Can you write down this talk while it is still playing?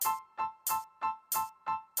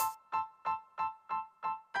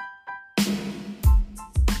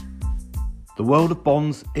The world of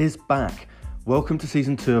bonds is back. Welcome to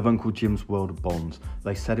season 2 of Uncle Jim's World of Bonds.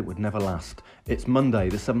 They said it would never last. It's Monday,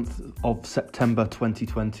 the 7th of September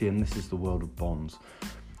 2020, and this is the world of bonds.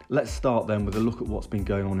 Let's start then with a look at what's been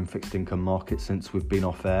going on in fixed income markets since we've been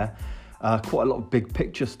off air. Quite a lot of big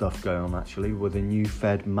picture stuff going on actually, with a new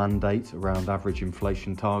Fed mandate around average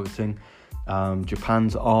inflation targeting.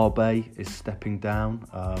 Japan's Abe is stepping down,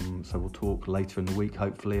 so we'll talk later in the week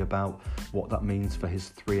hopefully about what that means for his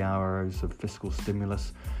 3 hours of fiscal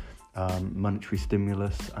stimulus, monetary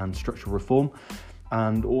stimulus and structural reform.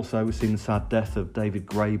 And also we've seen the sad death of David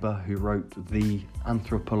Graeber, who wrote the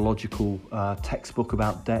anthropological textbook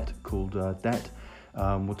about debt called Debt.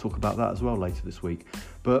 We'll talk about that as well later this week.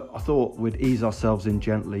 But I thought we'd ease ourselves in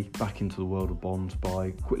gently back into the world of bonds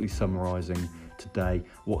by quickly summarising today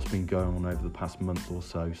what's been going on over the past month or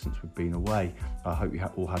so since we've been away. I hope you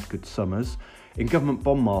all had good summers. In government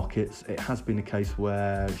bond markets, it has been a case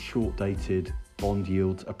where short-dated bond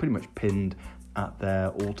yields are pretty much pinned at their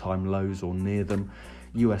all-time lows or near them.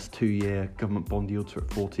 US 2-year government bond yields are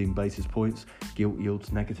at 14 basis points. Gilt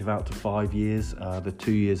yields negative out to 5 years. The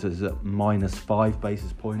 2 years is at minus 5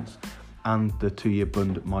 basis points, and the 2-year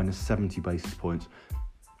bund at minus 70 basis points.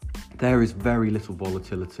 There is very little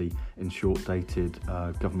volatility in short-dated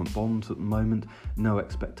government bonds at the moment. No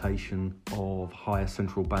expectation of higher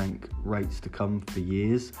central bank rates to come for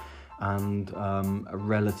years, and a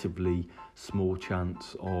relatively small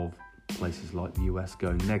chance of places like the US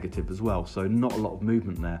going negative as well. So not a lot of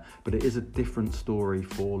movement there, but it is a different story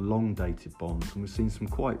for long-dated bonds, and we've seen some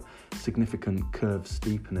quite significant curve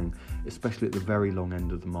steepening, especially at the very long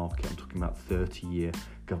end of the market. I'm talking about 30-year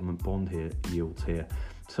government bond yields here.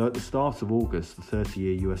 So at the start of August, the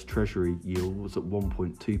 30-year US Treasury yield was at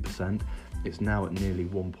 1.2%. It's now at nearly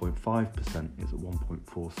 1.5%. It's at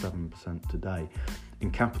 1.47% today. In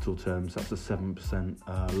capital terms, that's a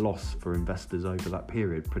 7% loss for investors over that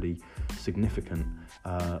period. Pretty significant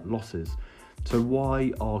losses. So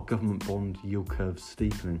why are government bond yield curves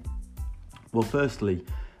steepening? Well, firstly,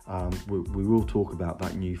 we will talk about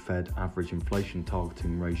that new Fed average inflation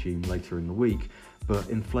targeting regime later in the week, but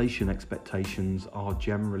inflation expectations are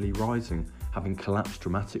generally rising, having collapsed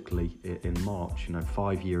dramatically in March.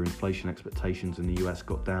 5-year inflation expectations in the US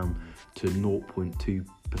got down to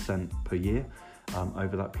 0.2% per year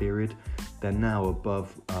over that period. They're now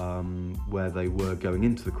above where they were going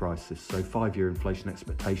into the crisis. So 5-year inflation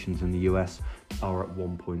expectations in the US are at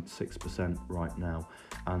 1.6% right now.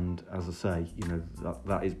 And as I say,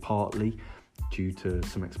 that is partly due to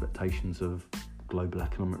some expectations of global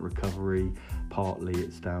economic recovery. Partly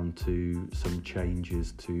it's down to some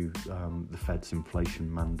changes to the Fed's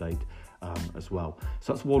inflation mandate as well.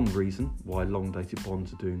 So that's one reason why long-dated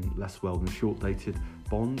bonds are doing less well than short-dated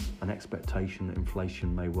bonds, an expectation that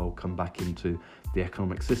inflation may well come back into the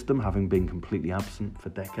economic system, having been completely absent for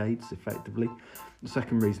decades, effectively. The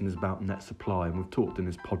second reason is about net supply, and we've talked in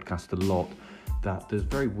this podcast a lot that there's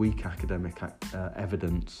very weak academic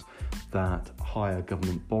evidence that higher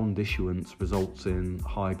government bond issuance results in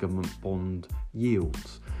higher government bond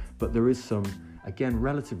yields. But there is some, again,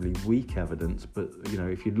 relatively weak evidence, but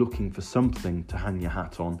if you're looking for something to hang your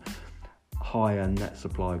hat on, higher net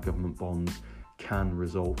supply of government bonds can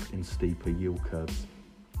result in steeper yield curves.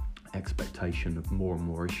 Expectation of more and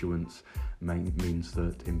more issuance means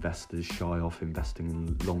that investors shy off investing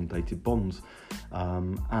in long-dated bonds.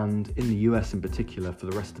 And in the US in particular, for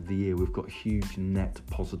the rest of the year, we've got a huge net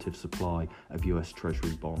positive supply of US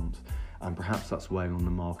Treasury bonds. And perhaps that's weighing on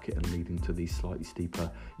the market and leading to these slightly steeper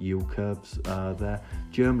yield curves there.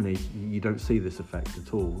 Germany, you don't see this effect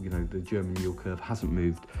at all. The German yield curve hasn't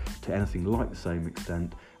moved to anything like the same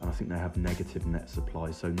extent, and I think they have negative net supply,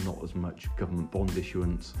 so not as much government bond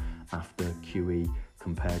issuance after QE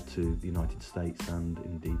compared to the United States and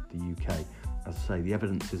indeed the UK. As I say, the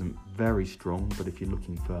evidence isn't very strong, but if you're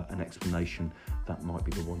looking for an explanation, that might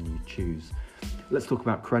be the one you choose. Let's talk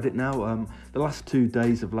about credit now. The last 2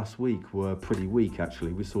 days of last week were pretty weak,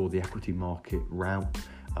 actually. We saw the equity market rout.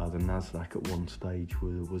 The Nasdaq at one stage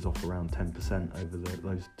was off around 10% over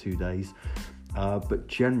those 2 days. But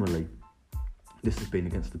generally, this has been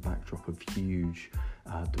against the backdrop of huge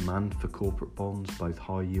demand for corporate bonds, both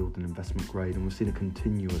high yield and investment grade, and we've seen a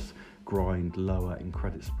continuous grind lower in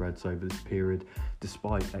credit spreads over this period,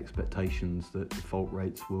 despite expectations that default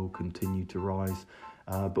rates will continue to rise.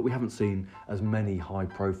 But we haven't seen as many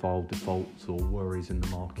high-profile defaults or worries in the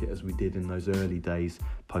market as we did in those early days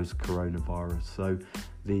post-coronavirus. So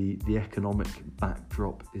the economic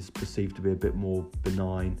backdrop is perceived to be a bit more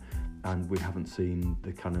benign, and we haven't seen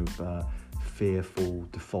the kind of fearful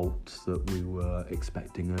defaults that we were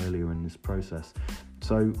expecting earlier in this process.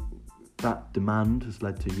 So That demand has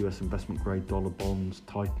led to US investment grade dollar bonds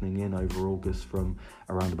tightening in over August from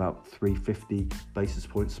around about 350 basis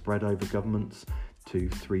points spread over governments to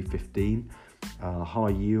 315. High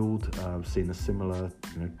yield, seen a similar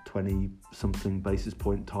 20-something basis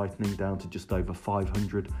point tightening down to just over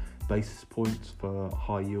 500 basis points for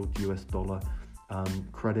high yield US dollar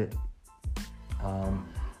credit.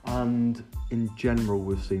 And in general,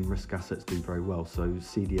 we've seen risk assets do very well. So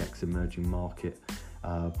CDX emerging market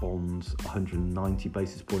bonds, 190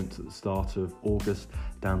 basis points at the start of August,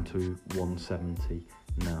 down to 170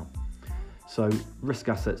 now. So risk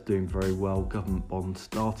assets doing very well, government bonds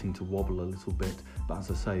starting to wobble a little bit, but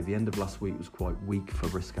as I say, the end of last week was quite weak for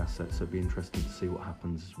risk assets, so it'll be interesting to see what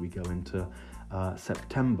happens as we go into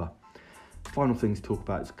September. Final thing to talk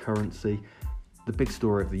about is currency. The big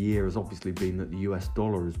story of the year has obviously been that the US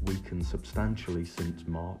dollar has weakened substantially since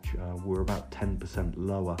March. We're about 10%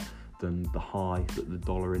 lower than the high that the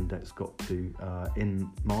dollar index got to in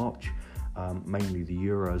March. Mainly the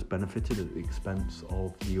euro has benefited at the expense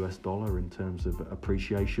of the US dollar in terms of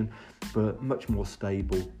appreciation, but much more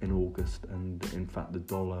stable in August, and in fact the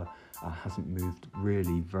dollar hasn't moved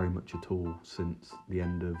really very much at all since the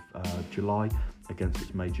end of July against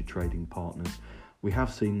its major trading partners. We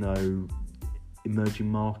have seen though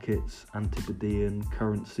emerging markets, Antipodean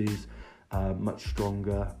currencies much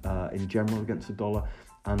stronger in general against the dollar.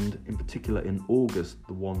 And in particular in August,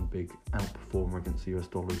 the one big outperformer against the US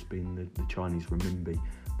dollar has been the Chinese renminbi,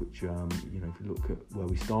 which, if you look at where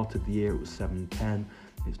we started the year, it was 710.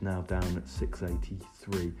 It's now down at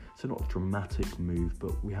 683. So not a dramatic move,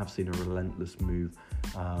 but we have seen a relentless move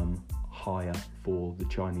higher for the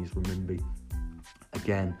Chinese renminbi.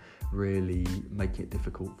 Again, really making it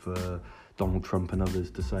difficult for Donald Trump and others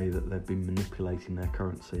to say that they've been manipulating their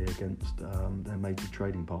currency against their major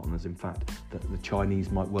trading partners. In fact, that the Chinese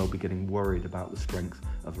might well be getting worried about the strength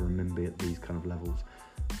of the renminbi at these kind of levels.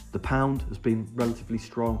 The pound has been relatively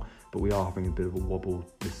strong, but we are having a bit of a wobble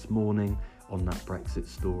this morning on that Brexit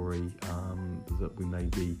story, that we may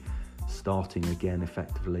be starting again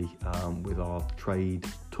effectively with our trade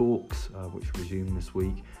talks, which resume this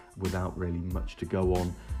week, without really much to go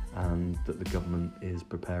on, and that the government is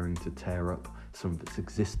preparing to tear up some of its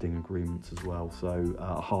existing agreements as well. So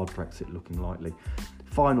a hard Brexit looking likely.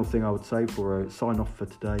 Final thing I would say for a sign off for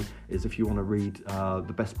today is if you want to read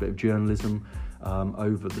the best bit of journalism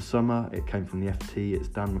over the summer, it came from the FT. It's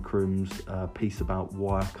Dan McCrum's piece about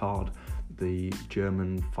Wirecard, the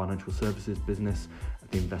German financial services business,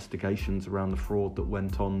 the investigations around the fraud that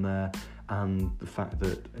went on there, and the fact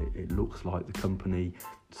that it looks like the company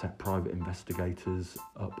set private investigators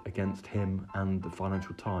up against him and the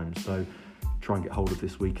Financial Times. So try and get hold of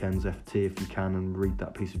this weekend's FT if you can and read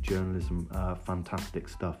that piece of journalism. Fantastic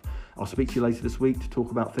stuff. I'll speak to you later this week to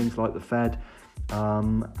talk about things like the Fed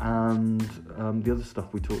and the other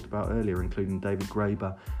stuff we talked about earlier, including David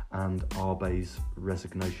Graeber and Abe's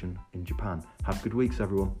resignation in Japan. Have good weeks,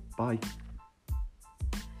 everyone. Bye.